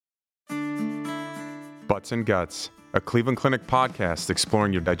Butts and Guts, a Cleveland Clinic podcast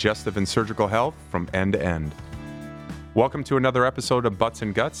exploring your digestive and surgical health from end to end. Welcome to another episode of Butts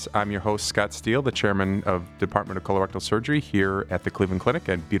and Guts. I'm your host, Scott Steele, the chairman of Department of Colorectal Surgery here at the Cleveland Clinic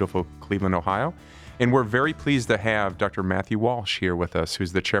in beautiful Cleveland, Ohio. And we're very pleased to have Dr. Matthew Walsh here with us,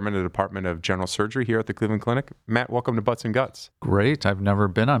 who's the chairman of the Department of General Surgery here at the Cleveland Clinic. Matt, welcome to Butts and Guts. Great. I've never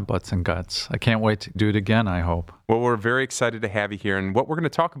been on Butts and Guts. I can't wait to do it again, I hope. Well, we're very excited to have you here. And what we're going to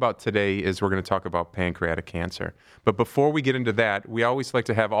talk about today is we're going to talk about pancreatic cancer. But before we get into that, we always like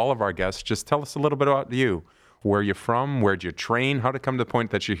to have all of our guests just tell us a little bit about you. Where you're from, where'd you train, how to come to the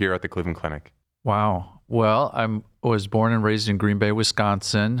point that you're here at the Cleveland Clinic? Wow. Well, I was born and raised in Green Bay,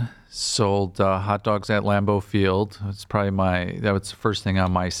 Wisconsin. Sold hot dogs at Lambeau Field. That was the first thing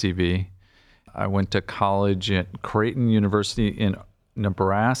on my CV. I went to college at Creighton University in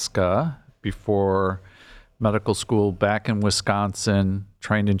Nebraska before medical school back in Wisconsin,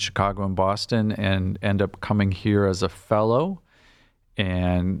 trained in Chicago and Boston, and ended up coming here as a fellow,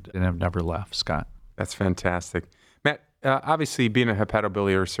 and I've never left, Scott. That's fantastic. Matt, obviously being a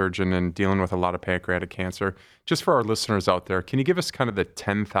hepatobiliary surgeon and dealing with a lot of pancreatic cancer, just for our listeners out there, can you give us kind of the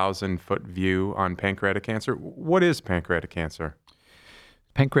 10,000-foot view on pancreatic cancer? What is pancreatic cancer?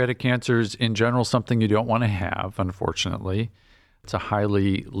 Pancreatic cancer is, in general, something you don't want to have, unfortunately. It's a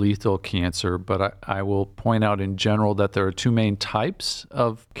highly lethal cancer, but I will point out in general that there are two main types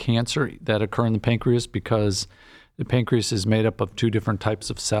of cancer that occur in the pancreas because the pancreas is made up of two different types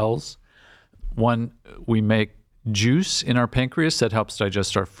of cells. One, we make juice in our pancreas that helps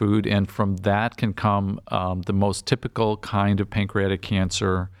digest our food, and from that can come the most typical kind of pancreatic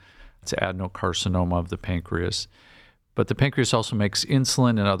cancer. It's adenocarcinoma of the pancreas. But the pancreas also makes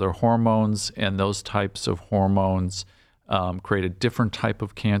insulin and other hormones, and those types of hormones create a different type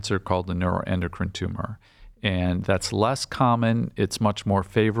of cancer called the neuroendocrine tumor. And that's less common. It's much more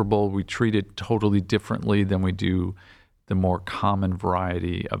favorable. We treat it totally differently than we do the more common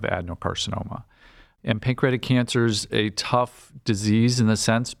variety of adenocarcinoma. And pancreatic cancer is a tough disease in the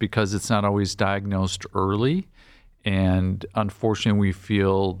sense because it's not always diagnosed early. And unfortunately, we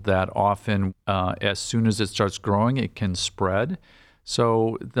feel that often as soon as it starts growing, it can spread.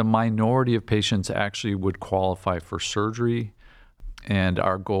 So the minority of patients actually would qualify for surgery. And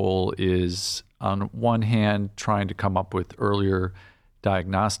our goal is, on one hand, trying to come up with earlier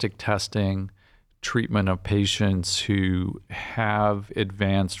diagnostic testing, treatment of patients who have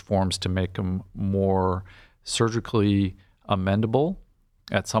advanced forms to make them more surgically amendable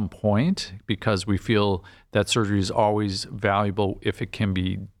at some point, because we feel that surgery is always valuable if it can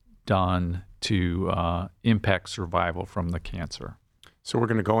be done to impact survival from the cancer. So we're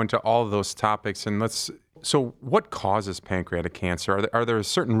going to go into all of those topics, and so what causes pancreatic cancer? Are there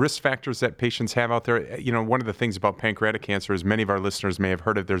certain risk factors that patients have out there? You know, one of the things about pancreatic cancer is many of our listeners may have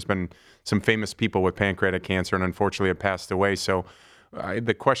heard of, there's been some famous people with pancreatic cancer and unfortunately have passed away. So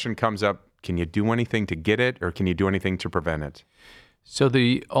the question comes up, can you do anything to get it, or can you do anything to prevent it? So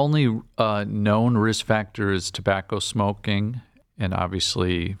the only known risk factor is tobacco smoking, and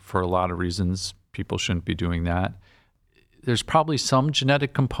obviously for a lot of reasons, people shouldn't be doing that. There's probably some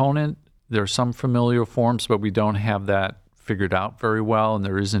genetic component. There are some familial forms, but we don't have that figured out very well, and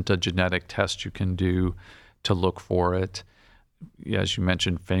there isn't a genetic test you can do to look for it. As you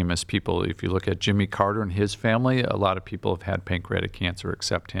mentioned, famous people. If you look at Jimmy Carter and his family, a lot of people have had pancreatic cancer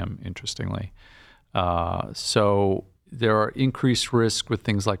except him, interestingly. So there are increased risks with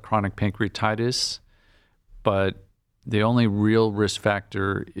things like chronic pancreatitis, but the only real risk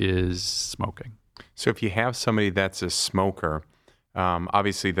factor is smoking. So if you have somebody that's a smoker,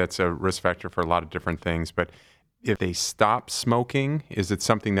 obviously that's a risk factor for a lot of different things, but if they stop smoking, is it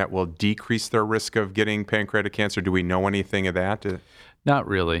something that will decrease their risk of getting pancreatic cancer? Do we know anything of that? Not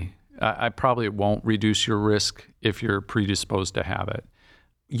really. I probably won't reduce your risk if you're predisposed to have it.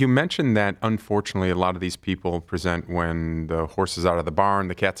 You mentioned that, unfortunately, a lot of these people present when the horse is out of the barn,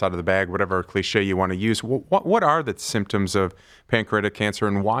 the cat's out of the bag, whatever cliche you want to use. What are the symptoms of pancreatic cancer,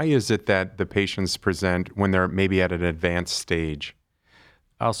 and why is it that the patients present when they're maybe at an advanced stage?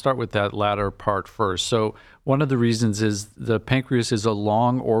 I'll start with that latter part first. So one of the reasons is the pancreas is a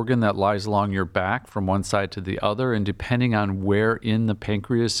long organ that lies along your back from one side to the other, and depending on where in the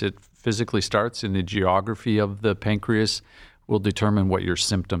pancreas it physically starts, in the geography of the pancreas, will determine what your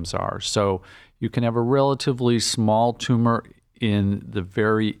symptoms are. So you can have a relatively small tumor in the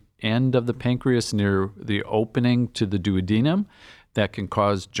very end of the pancreas near the opening to the duodenum that can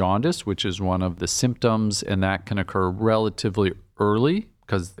cause jaundice, which is one of the symptoms, and that can occur relatively early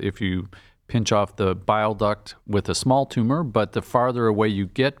because if you pinch off the bile duct with a small tumor, but the farther away you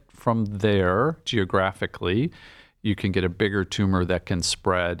get from there geographically, you can get a bigger tumor that can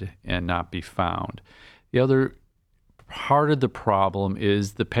spread and not be found. The other part of the problem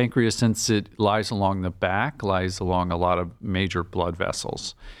is the pancreas, since it lies along the back, lies along a lot of major blood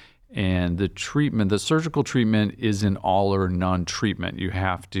vessels. And the surgical treatment is an all or none treatment. You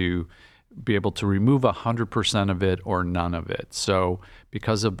have to be able to remove 100% of it or none of it. So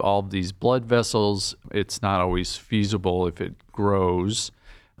because of all of these blood vessels, it's not always feasible if it grows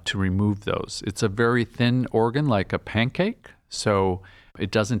to remove those. It's a very thin organ, like a pancake. So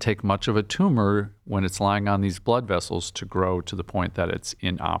it doesn't take much of a tumor when it's lying on these blood vessels to grow to the point that it's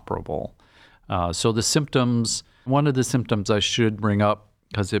inoperable. So the symptoms, one of the symptoms I should bring up,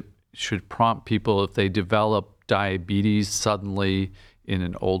 because it should prompt people, if they develop diabetes suddenly in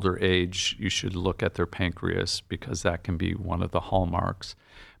an older age, you should look at their pancreas, because that can be one of the hallmarks.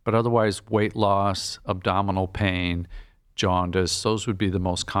 But otherwise, weight loss, abdominal pain, jaundice, those would be the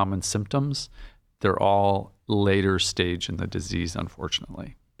most common symptoms. They're all later stage in the disease,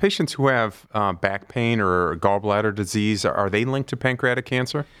 unfortunately. Patients who have back pain or gallbladder disease, are they linked to pancreatic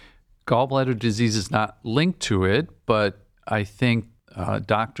cancer? Gallbladder disease is not linked to it, but I think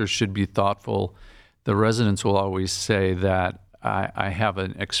doctors should be thoughtful. The residents will always say that I have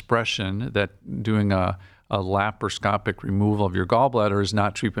an expression that doing a laparoscopic removal of your gallbladder is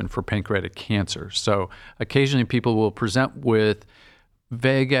not treatment for pancreatic cancer. So occasionally people will present with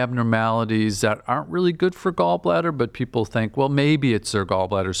vague abnormalities that aren't really good for gallbladder, but people think, well, maybe it's their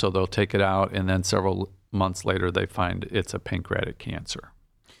gallbladder, so they'll take it out, and then several months later they find it's a pancreatic cancer.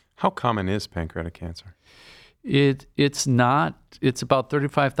 How common is pancreatic cancer? It's about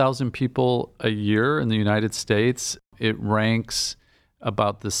 35,000 people a year in the United States. It ranks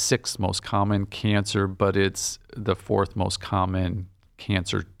about the 6th most common cancer, but it's the 4th most common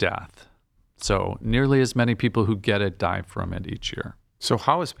cancer death. So nearly as many people who get it die from it each year. So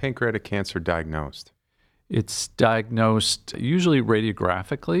how is pancreatic cancer diagnosed? It's diagnosed usually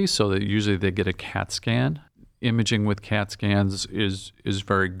radiographically, so that usually they get a CAT scan. Imaging with CAT scans is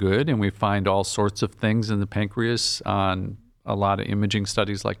very good, and we find all sorts of things in the pancreas on a lot of imaging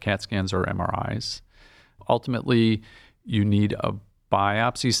studies like CAT scans or MRIs. Ultimately, you need a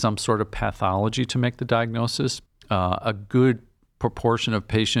biopsy, some sort of pathology to make the diagnosis. A good proportion of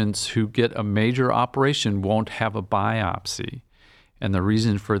patients who get a major operation won't have a biopsy. And the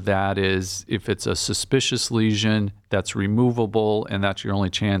reason for that is if it's a suspicious lesion that's removable and that's your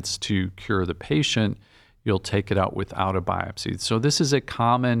only chance to cure the patient, you'll take it out without a biopsy. So this is a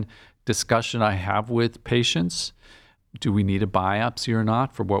common discussion I have with patients. Do we need a biopsy or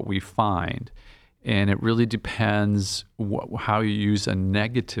not for what we find? And it really depends how you use a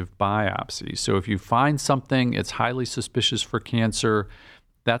negative biopsy. So if you find something, it's highly suspicious for cancer,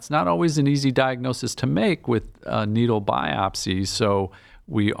 that's not always an easy diagnosis to make with a needle biopsy. So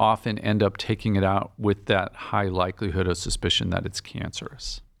we often end up taking it out with that high likelihood of suspicion that it's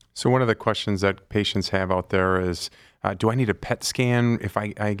cancerous. So one of the questions that patients have out there is, do I need a PET scan if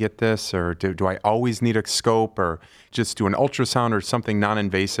I get this? Or do I always need a scope, or just do an ultrasound or something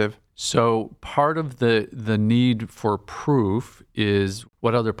non-invasive? So part of the need for proof is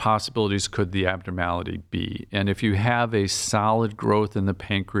what other possibilities could the abnormality be? And if you have a solid growth in the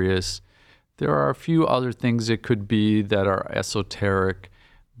pancreas, there are a few other things it could be that are esoteric,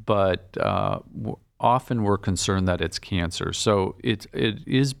 but often we're concerned that it's cancer. So it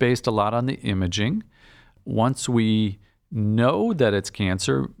is based a lot on the imaging. Once we know that it's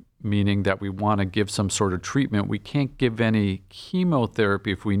cancer, meaning that we want to give some sort of treatment, we can't give any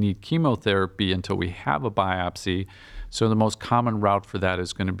chemotherapy if we need chemotherapy until we have a biopsy. So the most common route for that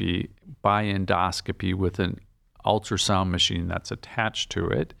is going to be by endoscopy with an ultrasound machine that's attached to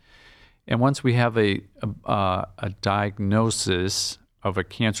it. And once we have a diagnosis of a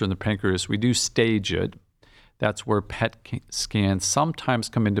cancer in the pancreas, we do stage it. That's where PET scans sometimes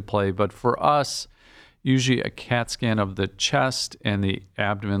come into play. But for us, usually a CAT scan of the chest and the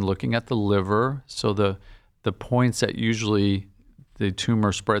abdomen looking at the liver. So the points that usually the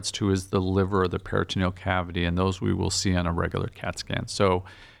tumor spreads to is the liver or the peritoneal cavity, and those we will see on a regular CAT scan. So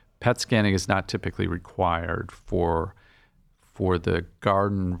PET scanning is not typically required for the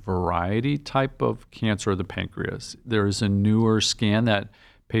garden variety type of cancer of the pancreas. There is a newer scan that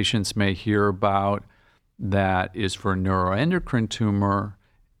patients may hear about that is for neuroendocrine tumor,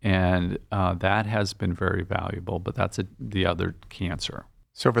 and that has been very valuable, but that's the other cancer.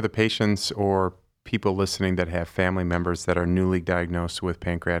 So for the patients or people listening that have family members that are newly diagnosed with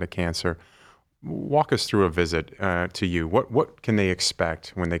pancreatic cancer, walk us through a visit to you. What can they expect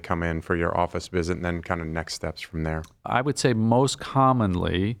when they come in for your office visit, and then kind of next steps from there? I would say most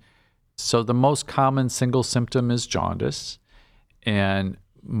commonly, so the most common single symptom is jaundice, and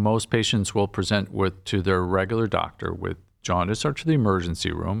most patients will present to their regular doctor with jaundice or to the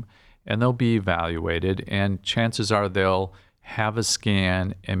emergency room, and they'll be evaluated, and chances are they'll have a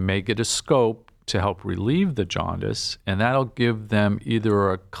scan and may get a scope to help relieve the jaundice, and that'll give them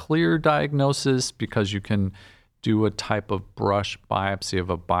either a clear diagnosis because you can do a type of brush biopsy of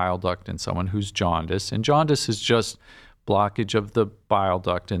a bile duct in someone who's jaundice, and jaundice is just blockage of the bile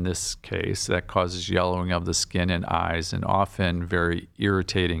duct in this case that causes yellowing of the skin and eyes and often very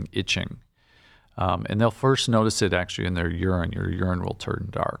irritating itching. And they'll first notice it actually in their urine. Your urine will turn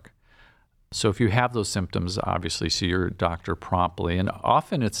dark. So if you have those symptoms, obviously see your doctor promptly. And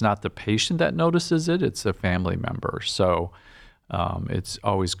often it's not the patient that notices it, it's a family member. So it's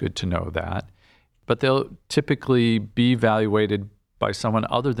always good to know that. But they'll typically be evaluated by someone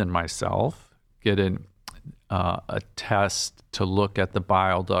other than myself, get a test to look at the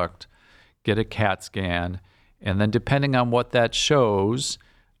bile duct, get a CAT scan, and then depending on what that shows,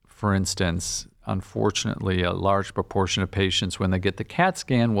 for instance, unfortunately, a large proportion of patients, when they get the CAT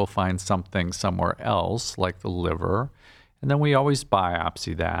scan, will find something somewhere else, like the liver, and then we always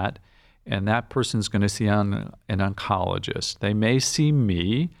biopsy that, and that person's going to see an oncologist. They may see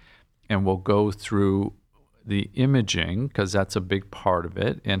me, and we'll go through the imaging, because that's a big part of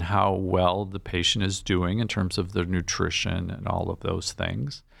it, and how well the patient is doing in terms of their nutrition and all of those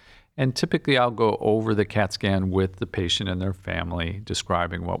things. And typically I'll go over the CAT scan with the patient and their family,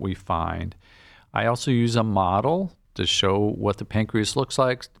 describing what we find. I also use a model to show what the pancreas looks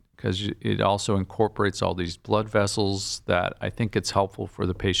like, because it also incorporates all these blood vessels that I think it's helpful for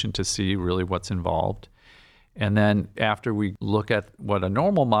the patient to see really what's involved. And then after we look at what a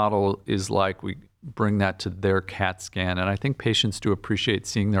normal model is like, we bring that to their CAT scan. And I think patients do appreciate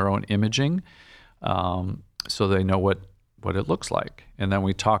seeing their own imaging, so they know what it looks like. And then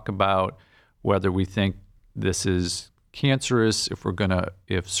we talk about whether we think this is cancerous,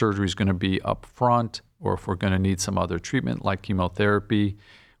 if surgery is going to be up front, or if we're going to need some other treatment like chemotherapy.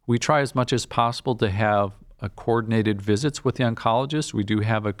 We try as much as possible to have coordinated visits with the oncologist. We do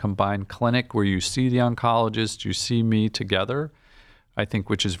have a combined clinic where you see the oncologist, you see me together, I think,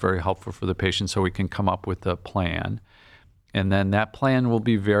 which is very helpful for the patient, so we can come up with a plan. And then that plan will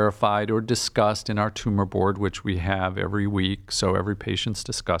be verified or discussed in our tumor board, which we have every week, so every patient's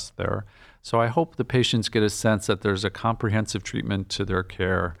discussed there. So I hope the patients get a sense that there's a comprehensive treatment to their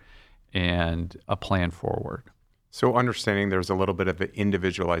care and a plan forward. So understanding there's a little bit of an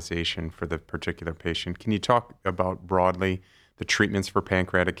individualization for the particular patient, can you talk about broadly the treatments for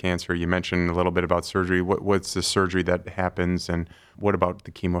pancreatic cancer? You mentioned a little bit about surgery. What's the surgery that happens, and what about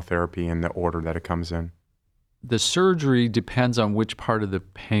the chemotherapy and the order that it comes in? The surgery depends on which part of the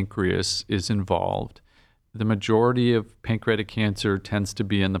pancreas is involved. The majority of pancreatic cancer tends to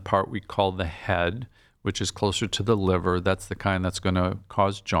be in the part we call the head, which is closer to the liver. That's the kind that's going to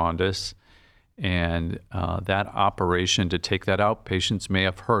cause jaundice. And that operation to take that out, patients may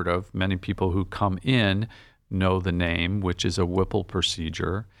have heard of. Many people who come in know the name, which is a Whipple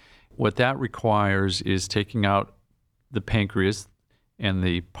procedure. What that requires is taking out the pancreas and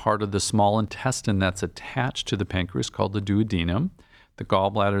the part of the small intestine that's attached to the pancreas called the duodenum, the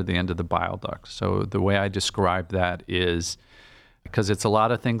gallbladder, the end of the bile duct. So the way I describe that is, because it's a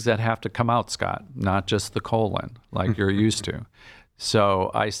lot of things that have to come out, Scott, not just the colon like you're used to. So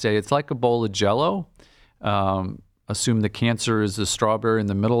I say it's like a bowl of Jell-O. Assume the cancer is the strawberry in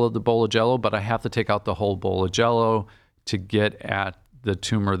the middle of the bowl of Jell-O, but I have to take out the whole bowl of Jell-O to get at the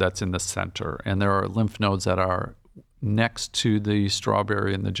tumor that's in the center. And there are lymph nodes that are next to the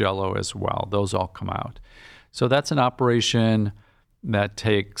strawberry and the Jell-O as well. Those all come out. So that's an operation that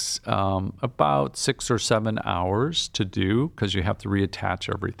takes about 6 or 7 hours to do, because you have to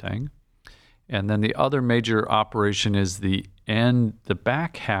reattach everything. And then the other major operation is the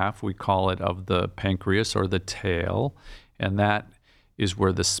back half, we call it, of the pancreas, or the tail, and that is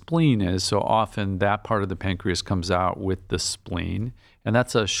where the spleen is. So often that part of the pancreas comes out with the spleen, and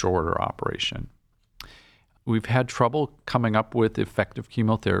that's a shorter operation. We've had trouble coming up with effective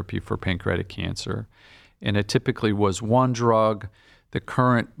chemotherapy for pancreatic cancer, and it typically was one drug. The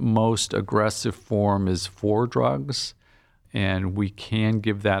current most aggressive form is 4 drugs, and we can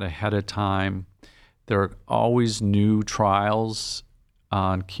give that ahead of time. There are always new trials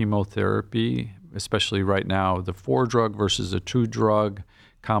on chemotherapy, especially right now, the 4-drug versus a 2-drug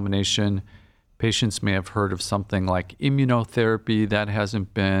combination. Patients may have heard of something like immunotherapy. That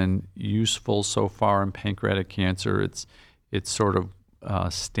hasn't been useful so far in pancreatic cancer. It's sort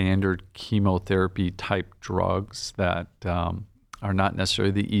of standard chemotherapy type drugs that are not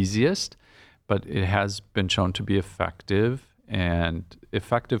necessarily the easiest, but it has been shown to be effective. And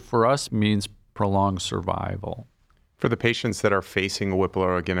effective for us means prolonged survival. For the patients that are facing a Whipple,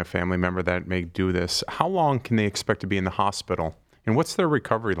 or again, a family member that may do this, how long can they expect to be in the hospital? And what's their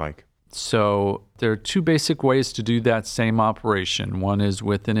recovery like? So there are two basic ways to do that same operation. One is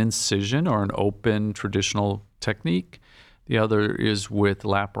with an incision or an open traditional technique. The other is with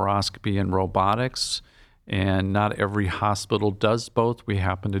laparoscopy and robotics. And not every hospital does both. We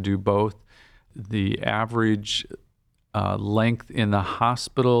happen to do both. The average length in the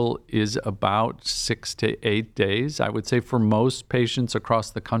hospital is about 6 to 8 days. I would say for most patients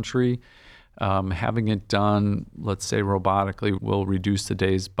across the country, having it done, let's say robotically, will reduce the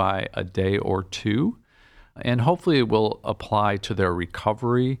days by a day or two. And hopefully it will apply to their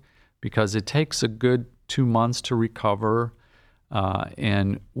recovery because it takes a good 2 months to recover.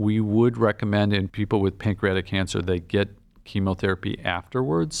 And we would recommend in people with pancreatic cancer, they get chemotherapy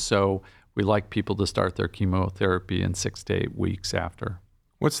afterwards. So we like people to start their chemotherapy in 6 to 8 weeks after.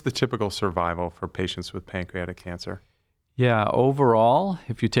 What's the typical survival for patients with pancreatic cancer? Yeah, overall,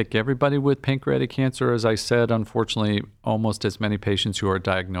 if you take everybody with pancreatic cancer, as I said, unfortunately, almost as many patients who are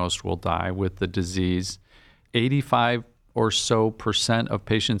diagnosed will die with the disease. 85% or so of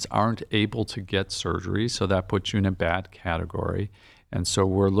patients aren't able to get surgery, so that puts you in a bad category. And so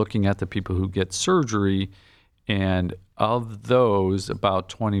we're looking at the people who get surgery, and of those, about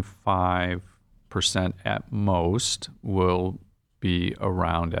 25% at most will be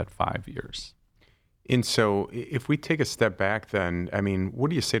around at 5 years. And so if we take a step back then, I mean, what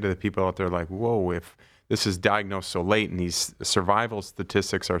do you say to the people out there like, whoa, if this is diagnosed so late and these survival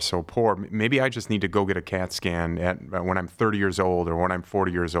statistics are so poor, maybe I just need to go get a CAT scan when I'm 30 years old or when I'm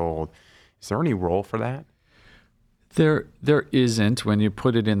 40 years old. Is there any role for that? There isn't when you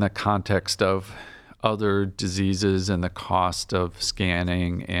put it in the context of other diseases and the cost of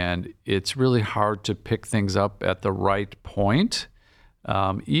scanning, and it's really hard to pick things up at the right point.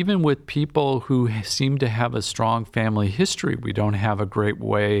 Even with people who seem to have a strong family history, we don't have a great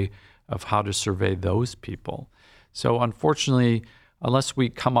way of how to survey those people. So unfortunately, unless we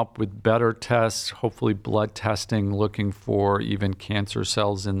come up with better tests, hopefully blood testing, looking for even cancer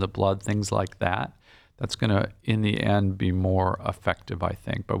cells in the blood, things like that, that's going to, in the end, be more effective, I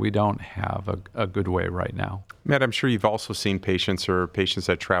think. But we don't have a good way right now. Matt, I'm sure you've also seen patients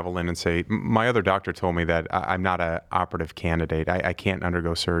that travel in and say, my other doctor told me that I'm not an operative candidate. I can't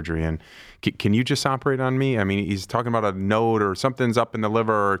undergo surgery. And can you just operate on me? I mean, he's talking about a node or something's up in the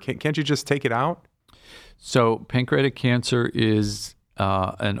liver. Or can't you just take it out? So pancreatic cancer is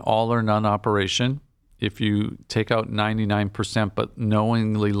an all or none operation. If you take out 99% but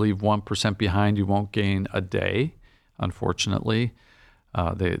knowingly leave 1% behind, you won't gain a day, unfortunately.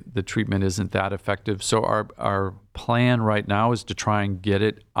 The treatment isn't that effective. So our plan right now is to try and get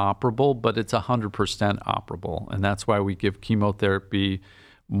it operable, but it's 100% operable. And that's why we give chemotherapy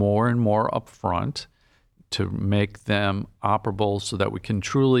more and more upfront to make them operable so that we can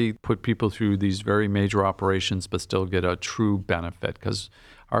truly put people through these very major operations but still get a true benefit, because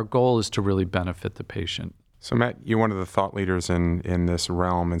our goal is to really benefit the patient. So Matt, you're one of the thought leaders in this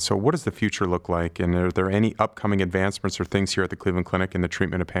realm. And so what does the future look like? And are there any upcoming advancements or things here at the Cleveland Clinic in the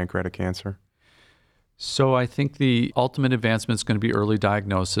treatment of pancreatic cancer? So I think the ultimate advancement is going to be early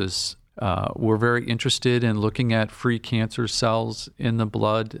diagnosis. We're very interested in looking at free cancer cells in the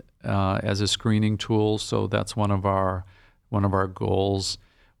blood as a screening tool. So that's one of our goals.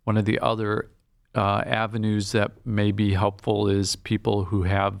 One of the other avenues that may be helpful is people who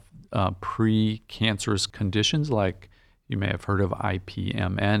have pre-cancerous conditions, like you may have heard of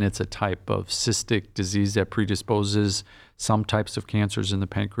IPMN. It's a type of cystic disease that predisposes some types of cancers in the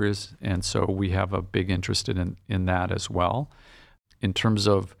pancreas, and so we have a big interest in that as well. In terms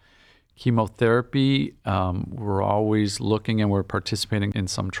of chemotherapy, we're always looking and we're participating in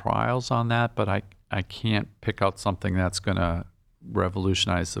some trials on that, but I can't pick out something that's going to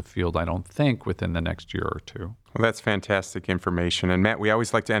revolutionize the field, I don't think, within the next year or two. Well, that's fantastic information. And Matt, we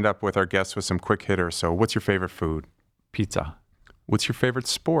always like to end up with our guests with some quick hitters. So what's your favorite food? Pizza. What's your favorite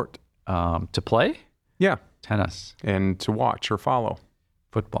sport? To play? Yeah. Tennis. And to watch or follow?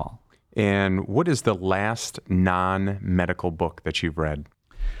 Football. And what is the last non-medical book that you've read?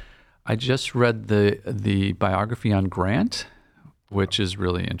 I just read the biography on Grant, which is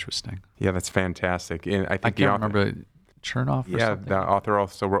really interesting. Yeah, that's fantastic. And I think can't remember Chernoff or something. The author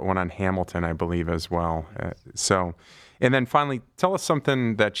also wrote one on Hamilton, I believe, as well. And then finally, tell us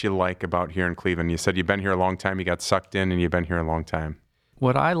something that you like about here in Cleveland. You said you've been here a long time, you got sucked in, and you've been here a long time.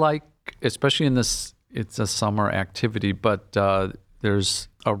 What I like, especially in this, it's a summer activity, but there's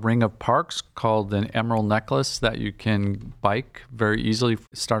a ring of parks called an Emerald Necklace that you can bike very easily.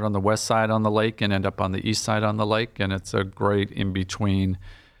 Start on the west side on the lake and end up on the east side on the lake, and it's a great in-between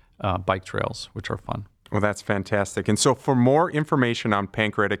bike trails, which are fun. Well, that's fantastic. And so for more information on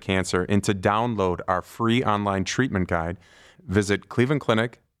pancreatic cancer and to download our free online treatment guide, visit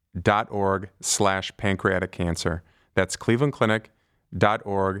clevelandclinic.com. clevelandclinic.org/pancreatic cancer. That's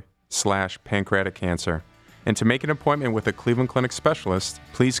clevelandclinic.org/pancreatic cancer. And to make an appointment with a Cleveland Clinic specialist,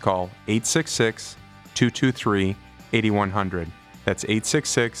 please call 866-223-8100. That's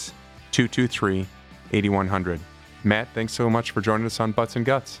 866-223-8100. Matt, thanks so much for joining us on Butts and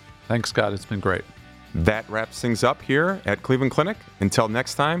Guts. Thanks, Scott. It's been great. That wraps things up here at Cleveland Clinic. Until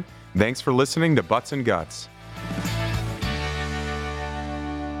next time, thanks for listening to Butts and Guts.